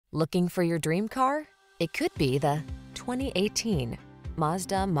Looking for your dream car? It could be the 2018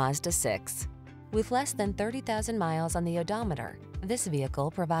 Mazda MAZDA6. With less than 30,000 miles on the odometer, this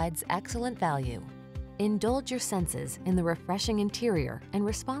vehicle provides excellent value. Indulge your senses in the refreshing interior and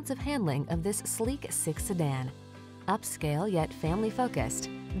responsive handling of this sleek 6 sedan. Upscale yet family-focused,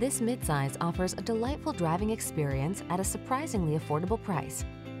 this midsize offers a delightful driving experience at a surprisingly affordable price.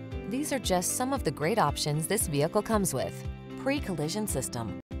 These are just some of the great options this vehicle comes with: pre-collision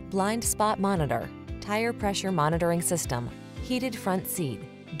system, blind spot monitor, tire pressure monitoring system, heated front seat,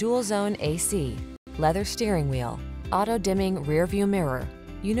 dual zone AC, leather steering wheel, auto dimming rear view mirror,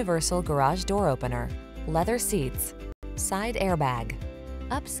 universal garage door opener, leather seats, side airbag.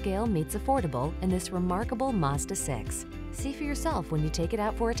 Upscale meets affordable in this remarkable Mazda 6. See for yourself when you take it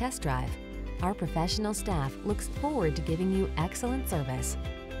out for a test drive. Our professional staff looks forward to giving you excellent service.